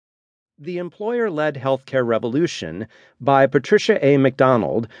The Employer-Led Healthcare Revolution by Patricia A.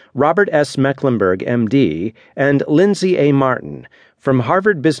 McDonald, Robert S. Mecklenburg, M.D., and Lindsay A. Martin, from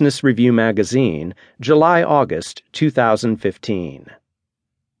Harvard Business Review Magazine, July-August 2015.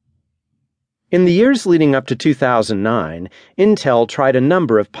 In the years leading up to 2009, Intel tried a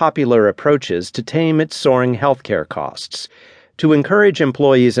number of popular approaches to tame its soaring healthcare costs. To encourage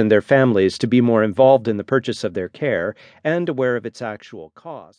employees and their families to be more involved in the purchase of their care and aware of its actual cost.